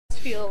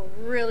feel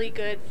really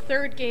good.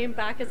 Third game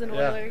back as an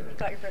Oiler, you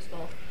got your first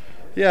goal.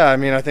 Yeah, I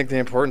mean, I think the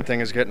important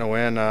thing is getting a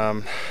win.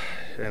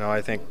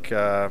 I think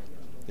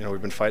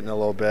we've been fighting a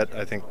little bit.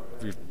 I think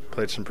we've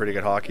played some pretty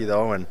good hockey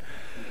though, and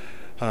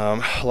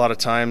a lot of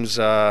times,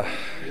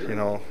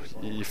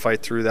 you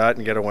fight through that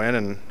and get a win,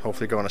 and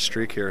hopefully go on a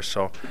streak here.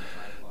 So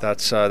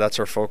that's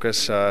our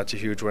focus. It's a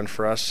huge win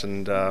for us,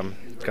 and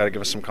it's got to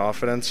give us some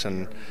confidence,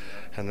 and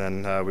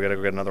then we got to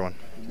go get another one.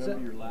 Do you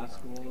remember your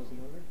last goal as an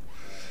Oiler?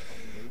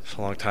 It's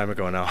a long time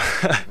ago now.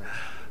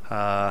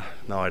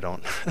 No, I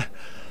don't.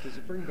 Does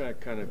it bring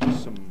back kind of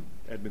just some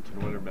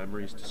Edmonton Oiler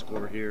memories to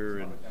score here?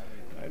 And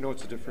I know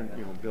it's a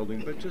different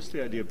building, but just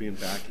the idea of being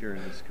back here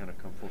and just kind of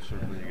come full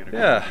circle.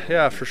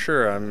 Yeah, for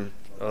sure.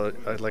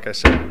 Like I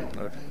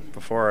said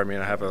before, I mean,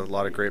 I have a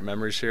lot of great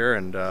memories here,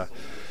 and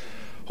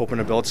hoping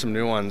to build some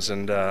new ones.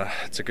 And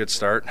it's a good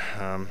start.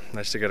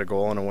 Nice to get a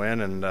goal and a win,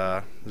 and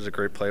it was a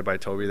great play by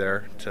Toby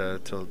there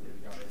to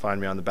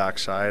find me on the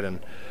backside. And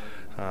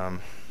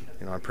I'm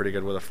pretty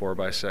good with a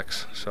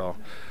 4x6, so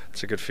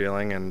it's a good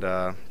feeling, and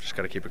just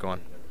got to keep it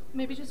going.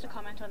 Maybe just a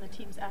comment on the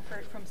team's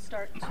effort from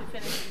start to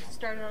finish. You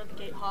started out of the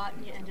gate hot,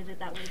 and you ended it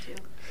that way too.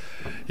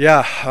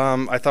 Yeah,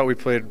 I thought we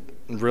played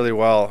really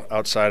well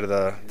outside of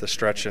the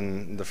stretch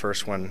in the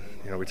first one.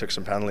 We took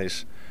some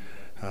penalties.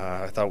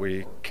 I thought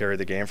we carried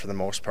the game for the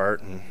most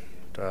part, and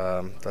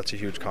that's a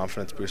huge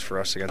confidence boost for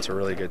us against a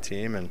really good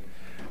team, and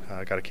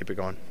got to keep it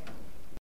going.